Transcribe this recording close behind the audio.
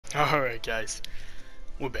Alright guys,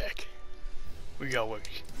 we're back. We got work.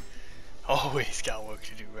 Always got work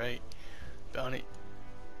to do, right? Bounty?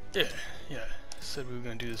 Yeah. Said we were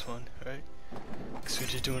gonna do this one, right? Because we're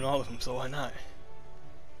just doing all of them, so why not?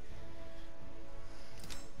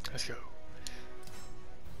 Let's go.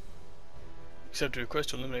 Accept a request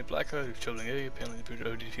to eliminate Blackheart who's troubling area. Apparently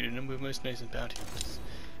the defeated a number of mercenaries and bounty hunters.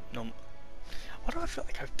 No. Why do I feel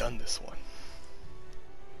like I've done this one?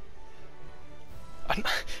 I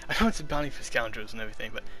know it's a bounty for scoundrels and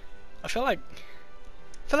everything, but I feel like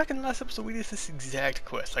in the last episode we did this exact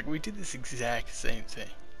quest. Like we did this exact same thing.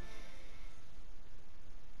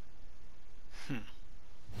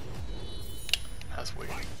 That's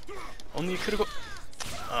weird. Only you could have go.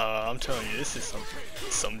 I'm telling you, this is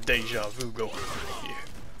some deja vu going on here.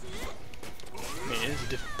 I mean, it is a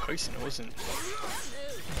different person. It wasn't a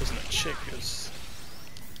chick. It was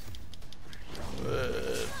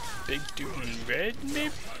big dude in red,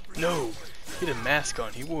 maybe? No, he had a mask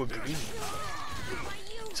on. He wore green.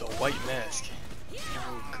 It's a white mask. He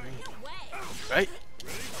wore green, right?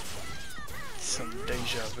 Some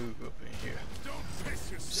deja vu up in here.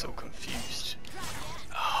 I'm so confused.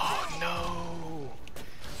 Oh no!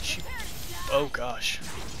 Oh gosh!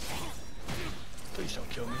 Please don't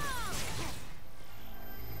kill me.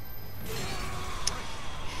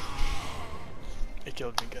 It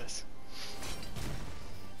killed me, guys.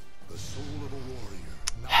 The soul of a warrior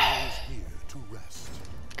now is here to rest.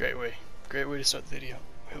 Great way to start the video.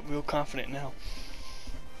 Real confident now.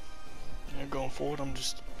 And going forward, I'm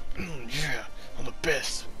just, yeah, I'm the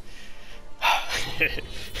best.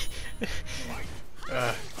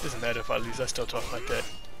 Doesn't matter if I lose, I still talk like that.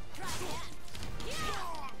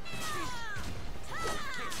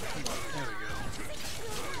 Come on, there we go.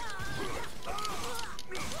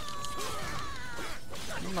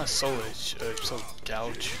 My soul is so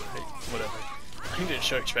gouged, right? Whatever. I need to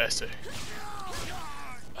charge faster.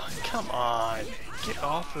 Oh, come on, get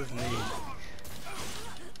off of me.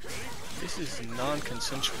 This is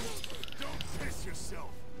non-consensual.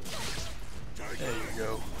 There you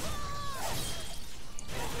go.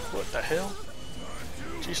 What the hell?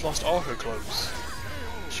 She's lost all her clothes.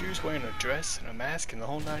 She was wearing a dress and a mask and the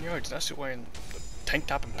whole 9 yards. Now she's wearing a tank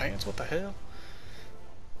top and pants. What the hell?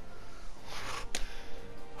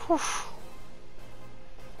 Whew.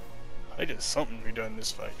 I did something redone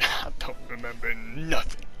this fight. I don't remember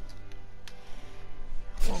nothing.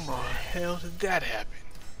 What the hell did that happen?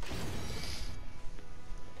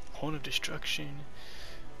 Horn of Destruction,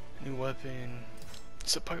 new weapon.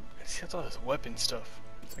 See, I thought it was weapon stuff.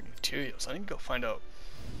 It's like materials. I need to go find out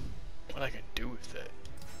what I can do with that.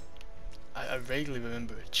 I vaguely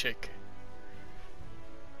remember a chick.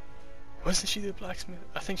 Wasn't she the blacksmith?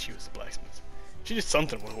 I think she was the blacksmith. She did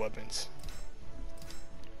something with weapons.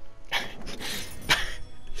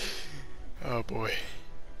 Oh boy.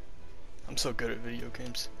 I'm so good at video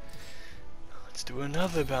games. Let's do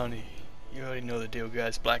another bounty. You already know the deal,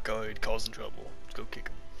 guys. Blackguard causing trouble. Let's go kick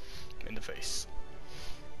him in the face.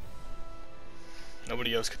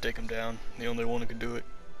 Nobody else could take him down. The only one who could do it.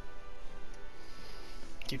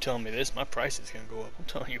 Keep telling me this, my price is gonna go up. I'm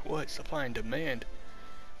telling you what, supply and demand.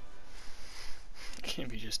 It can't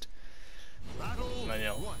be just,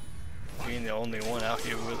 being the only one out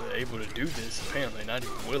here really able to do this. Apparently, not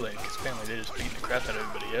even willing, because apparently they're just beating the crap out of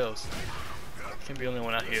everybody else. Can't be the only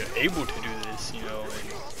one out here able to do this, you know,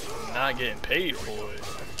 and not getting paid for it.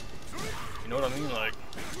 You know what I mean? Like,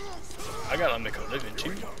 I gotta make a living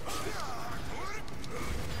too.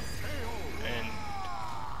 And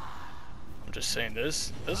I'm just saying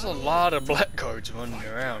this. There's a lot of blackguards running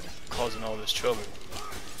around causing all this trouble.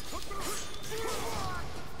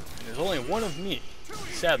 And there's only one of me,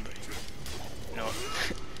 sadly. You know,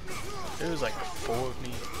 there was like 4 of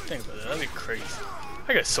me. Think about that. That'd be crazy.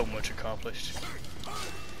 I got so much accomplished.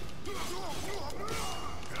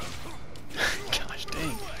 Gosh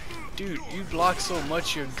dang. Dude, you block so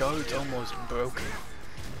much your guard's almost broken.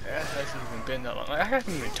 That hasn't even been that long. I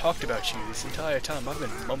haven't even talked about you this entire time. I've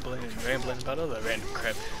been mumbling and rambling about other random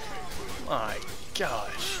crap. My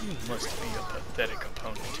gosh, you must be a pathetic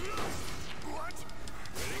opponent.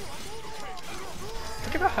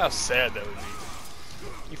 Think about how sad that would be.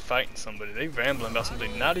 You fighting somebody, they rambling about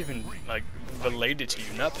something not even like related to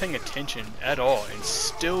you, not paying attention at all, and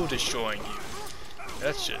still destroying you.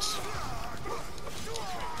 That's just,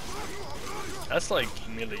 that's like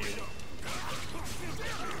humiliating.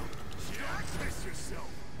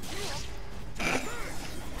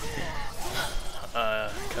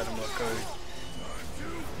 Cut him off guard.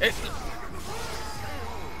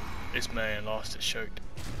 This man lost his shirt.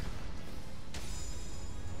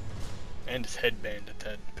 And his headband at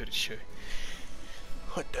that, pretty sure.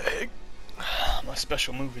 What the heck? My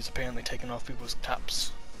special move is apparently taking off people's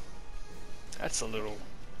tops. That's a little...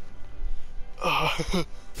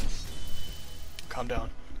 Calm down.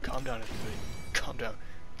 Calm down, everybody. Calm down.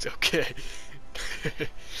 It's okay.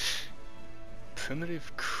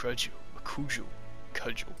 Primitive cudgel.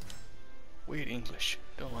 Weird English.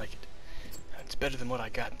 Don't like it. It's better than what I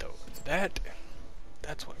got, though.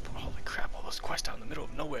 That's what... Holy crap, all those quests out in the middle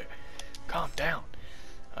of nowhere. Calm down.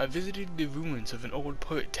 I visited the ruins of an old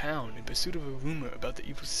poet town in pursuit of a rumor about the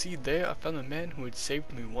evil seed. There I found a man who had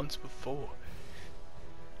saved me once before.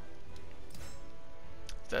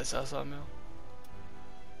 Is that Southside Mill?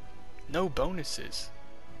 No bonuses.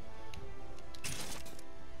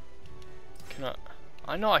 Can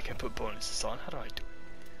I know I can put bonuses on. How do I do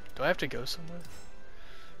it? Do I have to go somewhere?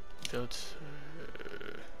 I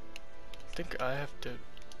think I have to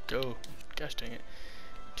go, gosh dang it,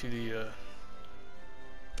 to the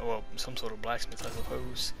well, some sort of blacksmith, I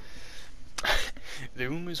suppose. The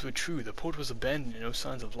rumors were true. The port was abandoned and no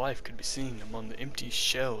signs of life could be seen among the empty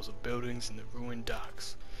shells of buildings in the ruined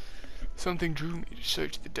docks. Something drew me to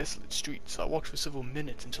search the desolate streets. I walked for several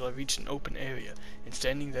minutes until I reached an open area, and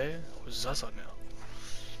standing there was Zazamel.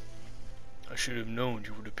 I should have known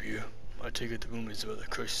you would appear. I take it the rumors about the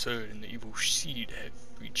cursed sword and the evil seed have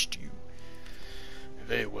reached you.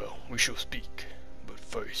 Very well, we shall speak, but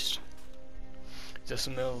first...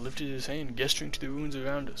 Zazamel lifted his hand, gesturing to the ruins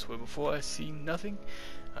around us, where before I see nothing,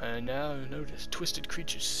 I now noticed twisted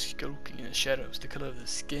creatures skulking in the shadows, the color of the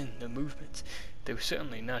skin, their movements. They were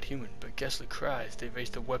certainly not human, but ghastly cries, they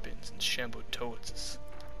raised their weapons and shambled towards us.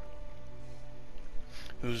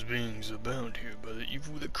 Those beings are bound here by the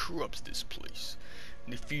evil that corrupts this place.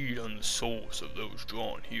 They feed on the souls of those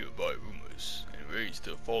drawn here by rumors, and raise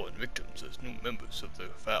their fallen victims as new members of their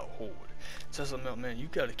foul horde. Zazamel, man, you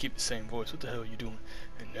gotta keep the same voice. What the hell are you doing?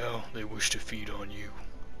 And now they wish to feed on you.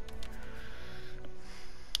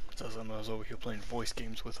 Zazamel's over here playing voice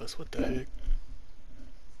games with us. What the heck?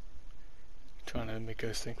 Trying to make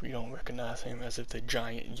us think we don't recognize him, as if the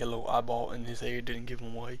giant yellow eyeball in his head didn't give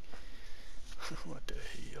him away. What the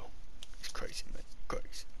hell? He's crazy, man.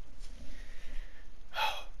 Crazy.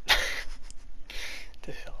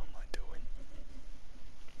 The hell am I doing?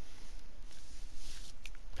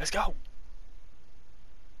 Let's go!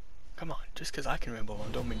 Come on, just because I can ramble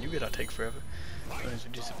on don't mean you gotta take forever.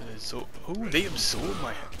 Oh, they absorbed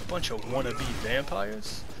my bunch of wannabe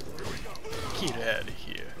vampires? Get out of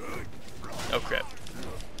here. Oh crap.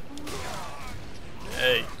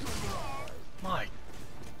 Hey. My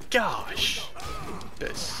gosh.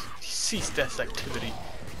 Cease this activity.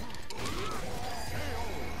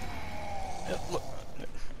 Look.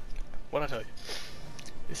 What'd I tell you?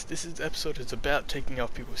 This episode is about taking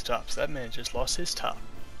off people's tops. That man just lost his top.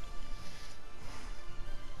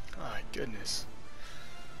 My goodness.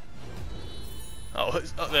 Oh,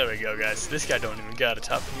 there we go, guys. This guy don't even got a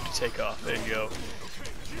top for you to take off. There you go.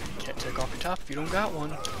 You can't take off your top if you don't got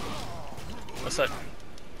one. Unless I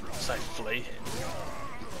flay him.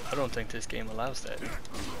 I don't think this game allows that.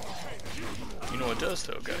 You know it does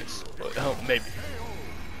though, guys. Well, oh, maybe.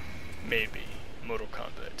 Maybe. Mortal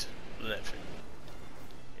Kombat 11.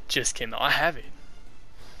 It just came out. I have it.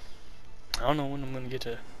 I don't know when I'm gonna get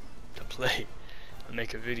to play and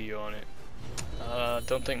make a video on it.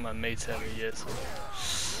 Don't think my mates have it yet, so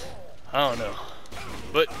I don't know.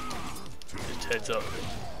 But just heads up,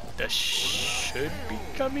 that should be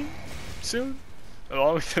coming soon,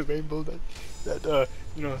 along with the rainbow that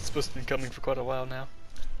you know, it's supposed to be coming for quite a while now.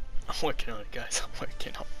 I'm working on it, guys. I'm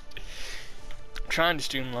working on it. I'm trying to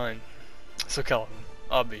streamline SOULCALIBUR,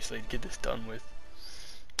 obviously, to get this done with.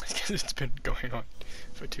 Because it's been going on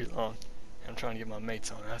for too long. I'm trying to get my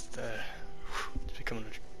mates on. That's it's becoming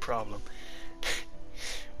a problem.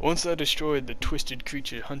 Once I destroyed the twisted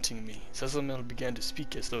creature hunting me, Zazamel began to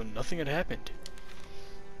speak as though nothing had happened.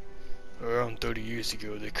 Around 30 years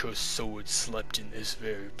ago, the cursed sword slept in this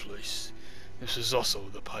very place. This was also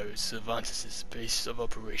the pirate Cervantes' base of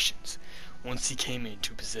operations, once he came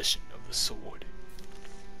into possession of the sword.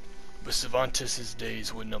 But Cervantes'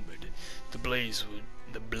 days were numbered. The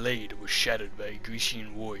blade was shattered by a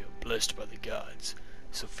Grecian warrior blessed by the gods,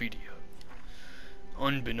 Sophia.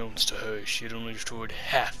 Unbeknownst to her, she had only destroyed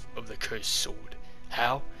half of the cursed sword.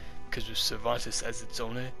 How? Because with Cervantes as its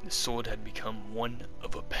owner, the sword had become one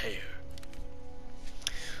of a pair.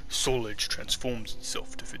 Soul Edge transforms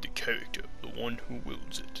itself to fit the character of the one who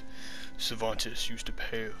wields it. Cervantes used a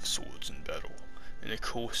pair of swords in battle, and the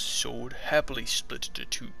cursed sword happily split into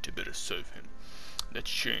two to better serve him. That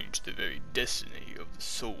changed the very destiny of the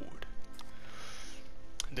sword.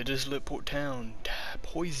 The desolate port town,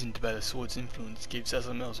 poisoned by the sword's influence, gave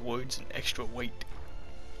Zazamel's words an extra weight.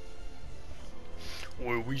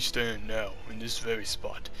 Where we stand now, in this very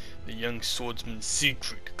spot, the young swordsman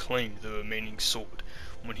Siegfried claimed the remaining sword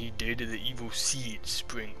when he dared the evil seed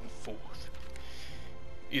spring forth.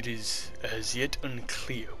 It is as yet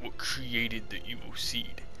unclear what created the evil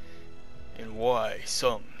seed, and why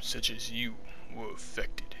some, such as you, were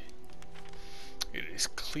affected. It is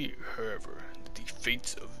clear, however, that the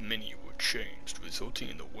fates of many were changed, resulting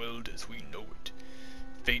in the world as we know it.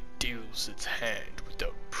 Fate deals its hand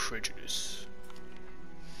without prejudice.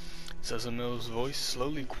 Zazamel's voice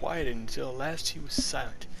slowly quieted until at last he was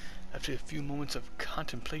silent. After a few moments of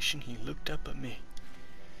contemplation, he looked up at me.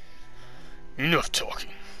 Enough talking.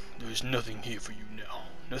 There is nothing here for you now.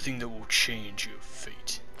 Nothing that will change your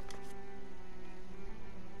fate.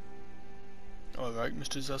 Alright,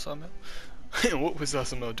 Mr. Zazamel. What was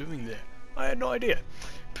Zazamel doing there? I had no idea.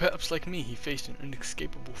 Perhaps like me, he faced an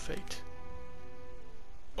inescapable fate.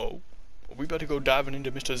 Oh? Are we about to go diving into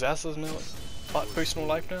Mr. Zazamel's personal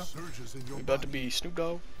life now? We about to be Snoop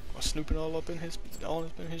Dogg? Or snooping all up in his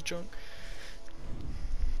junk?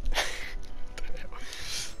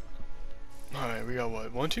 Alright, we got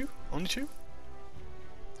what? 1, 2? Only 2?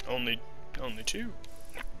 Only 2?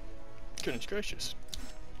 Goodness gracious.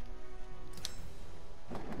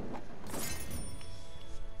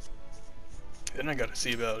 Then I gotta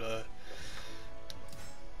see about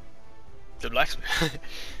the blacksmith.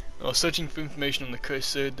 While searching for information on the cursed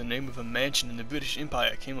sword, the name of a mansion in the British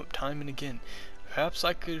Empire came up time and again. Perhaps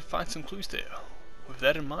I could find some clues there. With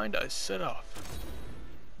that in mind, I set off.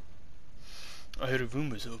 I heard of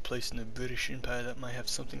rumors of a place in the British Empire that might have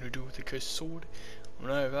something to do with the cursed sword.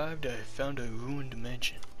 When I arrived, I found a ruined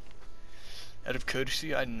mansion. Out of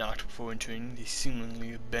courtesy, I knocked before entering the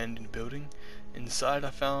seemingly abandoned building. Inside,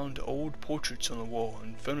 I found old portraits on the wall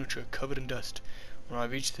and furniture covered in dust. When I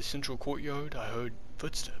reached the central courtyard, I heard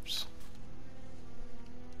footsteps.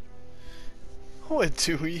 What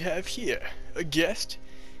do we have here? A guest?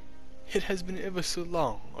 It has been ever so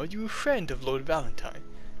long. Are you a friend of Lord Valentine?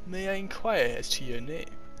 May I inquire as to your name?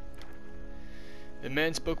 The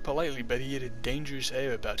man spoke politely, but he had a dangerous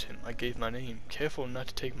air about him. I gave my name, careful not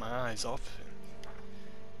to take my eyes off of him.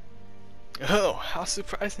 Oh, how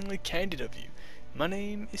surprisingly candid of you. My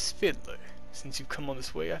name is Fiddler. Since you've come all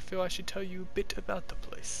this way, I feel I should tell you a bit about the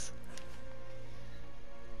place.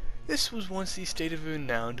 This was once the estate of a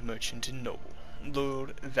renowned merchant and noble,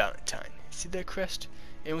 Lord Valentine. See that crest?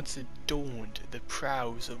 It once adorned the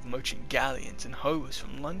prows of merchant galleons and hovers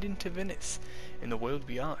from London to Venice and the world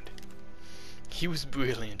beyond. He was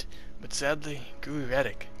brilliant, but sadly grew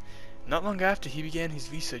erratic. Not long after, he began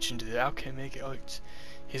his research into the alchemic arts.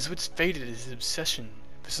 His wits faded as his obsession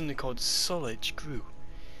for something called soulage grew.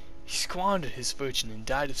 He squandered his fortune and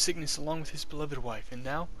died of sickness along with his beloved wife, and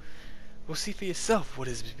now, we'll see for yourself what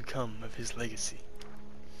has become of his legacy.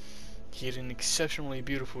 He had an exceptionally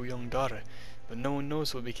beautiful young daughter, but no one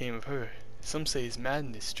knows what became of her. Some say his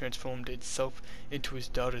madness transformed itself into his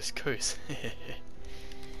daughter's curse.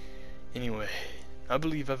 Anyway, I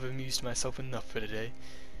believe I've amused myself enough for today.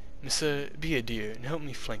 Missa, be a dear and help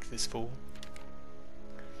me flank this fool.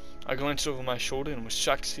 I glanced over my shoulder and was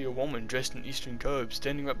shocked to see a woman dressed in Eastern garb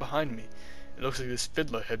standing right behind me. It looks like this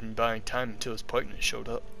fiddler had been buying time until his partner showed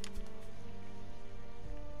up.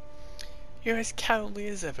 You're as cowardly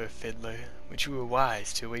as ever, Fiddler, but you were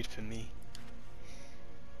wise to wait for me.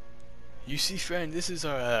 You see, friend, this is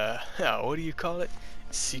our, what do you call it?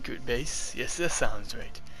 Secret base? Yes, that sounds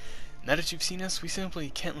right. Now that you've seen us, we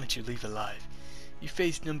simply can't let you leave alive. You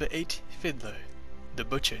face number 8, Fiddler, the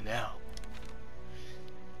Butcher now.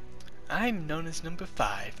 I'm known as number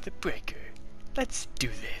 5, the Breaker. Let's do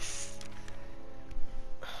this.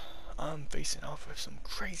 I'm facing off with some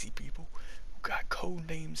crazy people who got code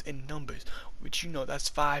names and numbers, which you know that's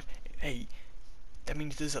 5 and 8. That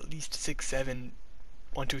means there's at least 6, 7,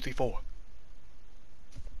 1, 2, 3, 4.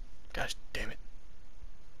 Gosh damn it.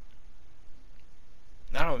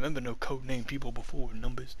 I don't remember no code name people before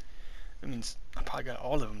numbers. That means I probably got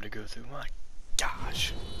all of them to go through. My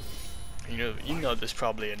gosh. You know there's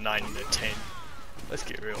probably a 9 and a 10. Let's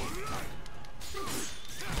get real.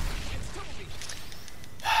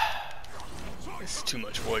 This is too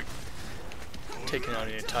much work. Taking out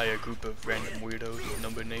an entire group of random weirdos with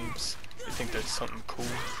number names. They think that's something cool.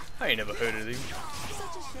 I ain't never heard of these.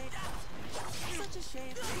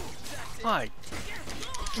 Hi.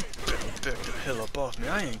 Get back the hell up off me.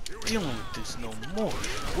 I ain't dealing with this no more.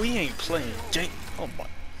 We ain't playing game. Oh my.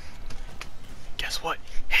 Guess what?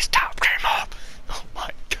 His top came off. Oh my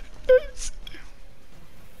goodness.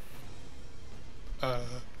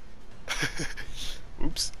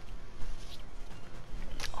 Oops.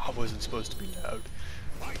 I wasn't supposed to be loud.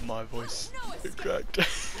 My voice cracked.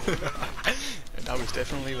 That was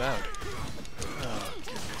definitely loud. Oh,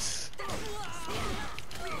 goodness.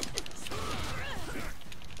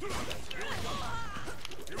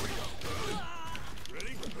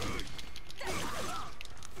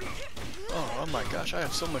 Oh my gosh, I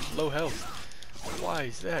have so much low health. Why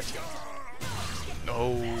is that?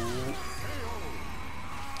 No.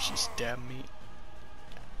 She stabbed me.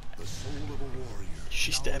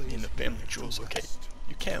 She stabbed me in the family jewels, okay?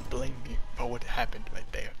 You can't blame me for what happened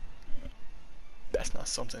right there. That's not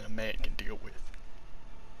something a man can deal with.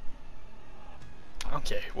 I don't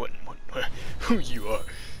care who you are.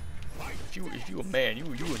 If you a man, you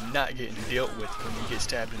are not getting dealt with when you get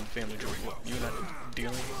stabbed in the family jewels. What, you're not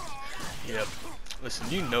dealing with? Yep. Listen,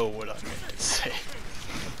 you know what I meant to say.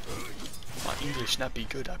 My English not be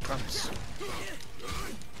good, I promise.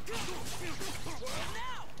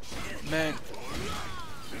 Man,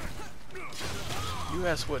 you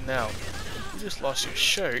ask what now? You just lost your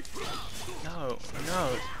shirt. No,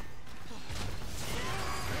 no.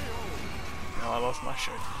 No, I lost my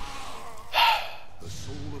shirt. The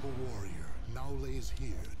soul of a warrior now lays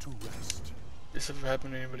here to rest. This ever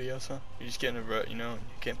happened to anybody else, huh? You just get in a rut, you know, and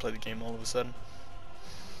you can't play the game all of a sudden.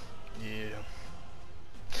 Yeah.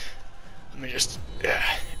 Let me just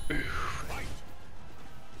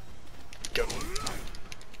go.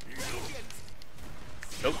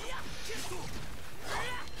 Nope.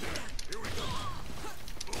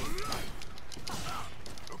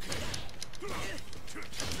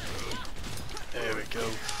 There we go.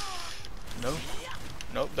 No?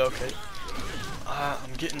 Nope, okay.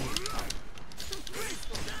 I'm getting...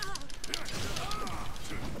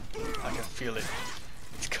 I can feel it.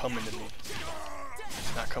 It's coming to me.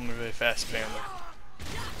 It's not coming very fast, family.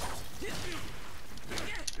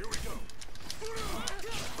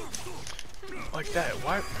 Like that.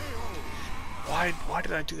 Why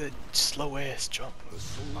did I do that slow ass jump?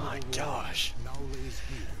 My gosh.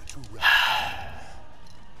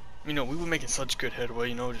 You know, we were making such good headway,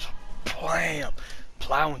 you know, just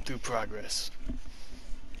plowing through progress.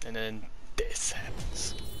 And then this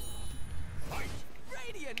happens.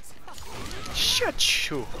 Shut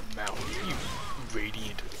your mouth, you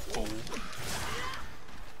radiant fool.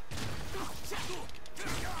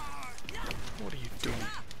 What are you doing?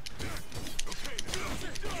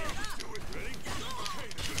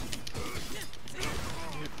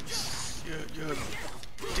 You're a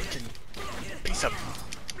stinking piece of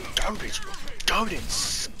garbage. Golden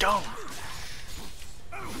scum.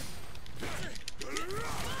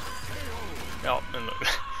 Oh, and look.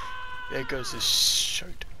 There goes his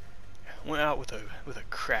shirt. Went out with a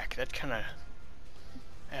crack. That kind of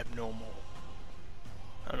abnormal.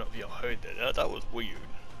 I don't know if y'all heard that. That was weird.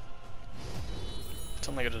 It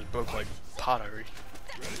sounded like I just broke like pottery.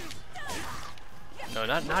 No,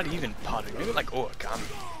 not even pottery. Maybe like origami.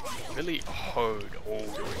 Really hard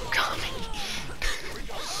origami.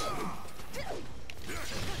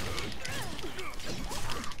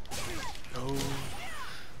 No.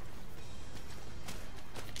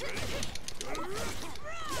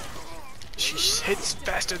 She hits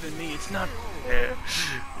faster than me. It's not fair.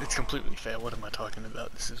 It's completely fair. What am I talking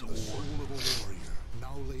about? This is war.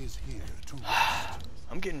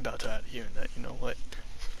 I'm getting about tired of hearing that. You know what?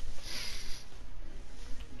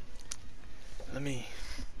 Let me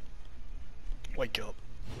wake up.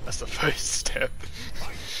 That's the first step.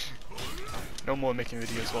 No more making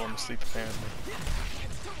videos while I'm asleep, apparently.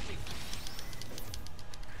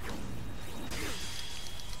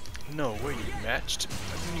 No way, you matched?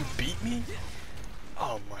 You beat me?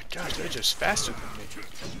 Oh my gosh, they're just faster than me.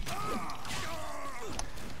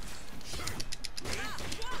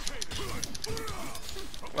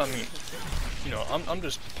 Well, I mean, you know, I'm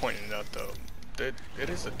just pointing it out though. That it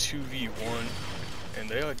is a 2v1, and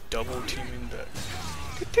they are double teaming that.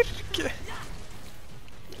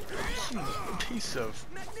 Piece of.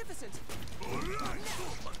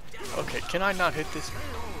 Okay, can I not hit this?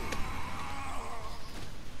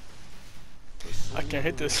 I can't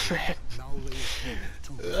hit this man.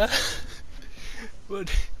 What?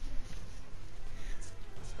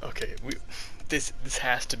 Okay, this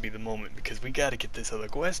has to be the moment because we gotta get this other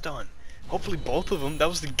quest done. Hopefully both of them. That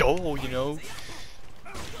was the goal, you know.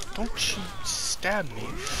 Don't you stab me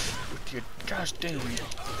with your gosh dang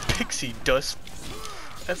pixie dust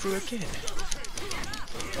ever again.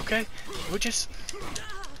 Okay?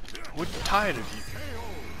 We're tired of you.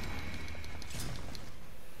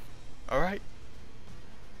 Alright?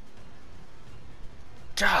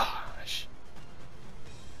 Gosh.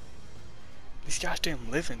 These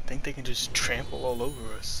goddamn living think they can just trample all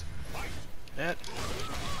over us.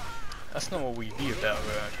 That's not what we be about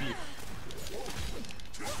around here.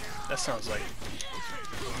 That sounds like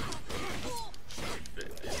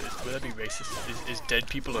would that be racist? Is dead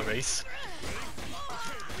people a race?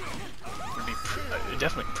 Would be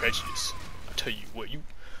definitely prejudice. I tell you what, you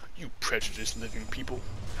prejudiced living people.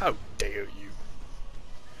 How dare you?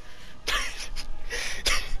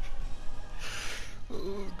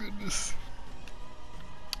 Oh goodness.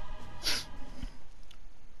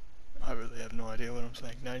 I really have no idea what I'm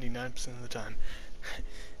saying 99% of the time.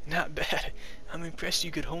 Not bad. I'm impressed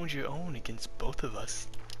you could hold your own against both of us.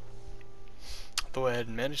 Though I had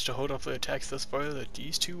managed to hold off their attacks thus far, that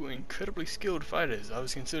these two were incredibly skilled fighters, I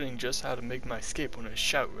was considering just how to make my escape when a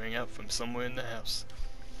shout rang out from somewhere in the house.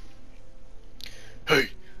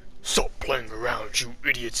 Hey! Stop playing around, you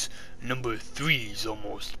idiots! Number 3's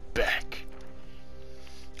almost back.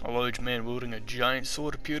 A large man wielding a giant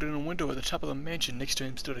sword appeared in a window at the top of the mansion. Next to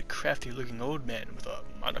him stood a crafty-looking old man with a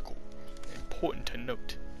monocle. Important to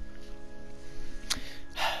note.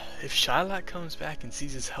 If Shylock comes back and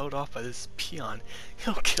sees us held off by this peon,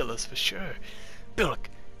 he'll kill us for sure. Billick,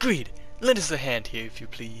 Greed, lend us a hand here, if you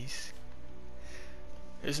please.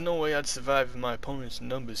 There's no way I'd survive if my opponent's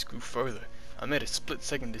numbers grew further. I made a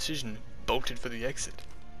split-second decision and bolted for the exit.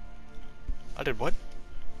 I did what?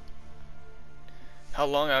 How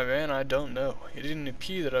long I ran, I don't know. It didn't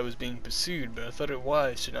appear that I was being pursued, but I thought it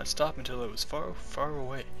wise to not stop until I was far, far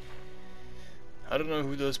away. I don't know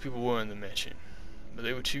who those people were in the mansion, but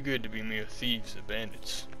they were too good to be mere thieves or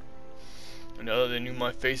bandits. And now that they knew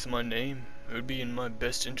my face and my name, it would be in my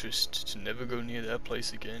best interest to never go near that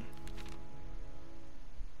place again.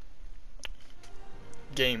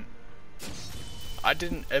 Game. I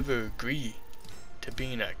didn't ever agree to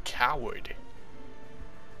being a coward.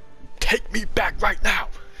 Take me back right now!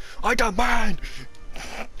 I demand!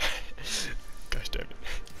 Gosh damn it.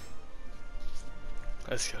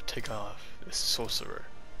 Let's go take off this sorcerer.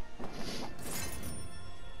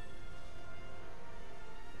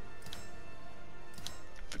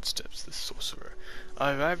 Footsteps, this sorcerer.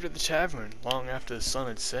 I arrived at the tavern long after the sun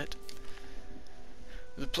had set.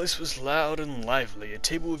 The place was loud and lively, a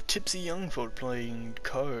table of tipsy young folk playing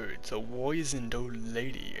cards, a wizened old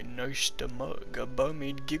lady nursed a mug, a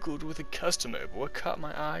barmaid giggled with a customer, but what caught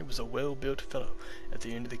my eye was a well-built fellow at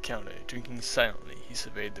the end of the counter. Drinking silently, he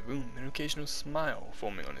surveyed the room, an occasional smile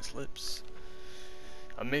forming on his lips.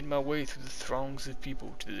 I made my way through the throngs of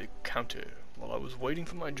people to the counter. While I was waiting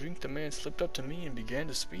for my drink, the man slipped up to me and began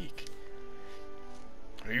to speak.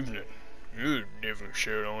 Evening. You're a different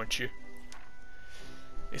shirt, aren't you?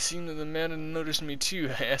 It seemed that the man had noticed me too.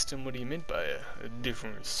 I asked him what he meant by a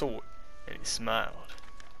different sort, and he smiled.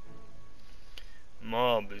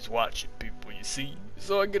 Mob is watching people, you see,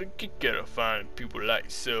 so I get a kick out of finding people like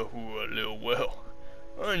yourself who are a little, well,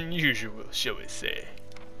 unusual, shall we say.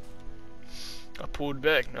 I pulled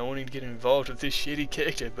back, not wanting to get involved with this shady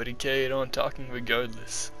character, but he carried on talking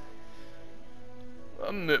regardless. I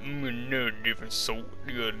met him with another different sort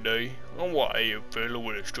the other day, a white-haired fellow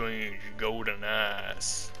with a strange golden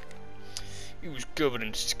eyes. He was covered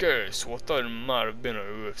in scars, so I thought it might have been a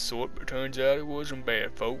rough sort, but turns out it wasn't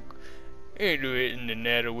bad folk. Interesting the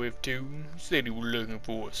matter with too, said he was looking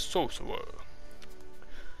for a sorcerer.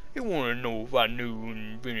 He wanted to know if I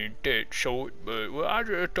knew any of that sort, but well, I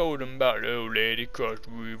just told him about the old lady across the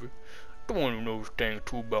river, the one who knows things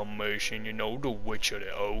too about medicine, you know, the witch of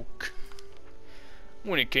the oak.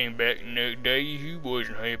 When he came back the next day, he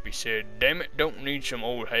wasn't happy. He said, "Damn it, don't need some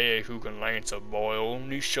old hag who can lance a boil.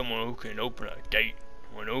 Need someone who can open a gate.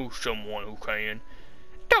 I know someone who can.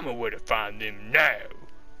 Tell me where to find them now."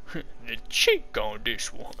 The cheek on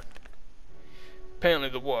this one. Apparently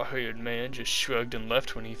the white-haired man just shrugged and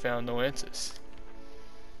left when he found no answers.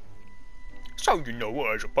 So you know,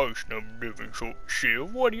 as a person of a different sort of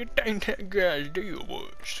self, what do you think that guy's deal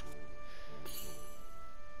was?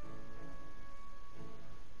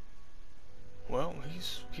 Well,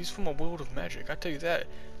 he's from a world of magic, I tell you that.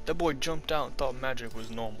 That boy jumped out and thought magic was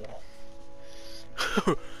normal.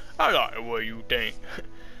 I like the way you think.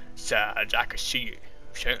 Besides, I could see it.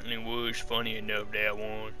 Certainly was funny enough, that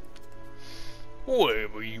one.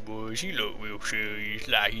 Whatever he was, he looked real serious,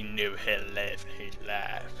 like he never had a laugh in his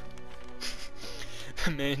life.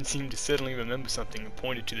 The man seemed to suddenly remember something and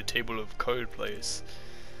pointed to the table of card players.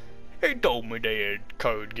 He told me they had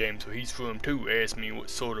card games where he's from too, asked me what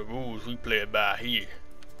sort of rules we play by here.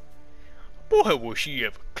 Boy, was she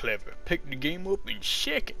ever clever. Picked the game up in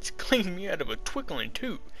seconds, cleaned me out of a twinkling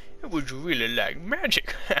too. It was really like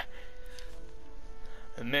magic.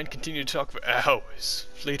 The man continued to talk for hours,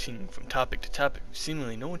 flitting from topic to topic, with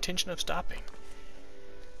seemingly no intention of stopping.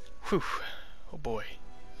 Whew, oh boy.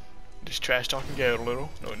 Just trash talking Garrett a little,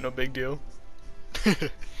 no big deal.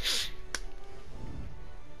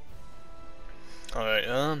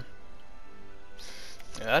 Alright,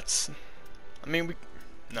 Yeah, that's. I mean,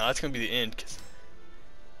 no, that's gonna be the end.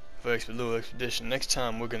 Cause for little expedition. Next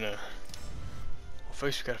time we're gonna. Well,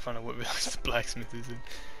 first we gotta find out what village the blacksmith is in.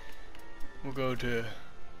 We'll go to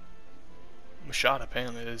Mashhad.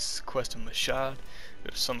 Apparently, there's a quest in Mashhad. Go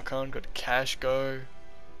to Samarkand. Go to Kashgar.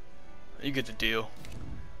 You get the deal.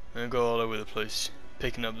 And go all over the place,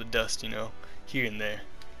 picking up the dust, you know, here and there.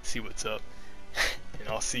 See what's up. And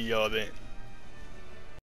I'll see y'all then.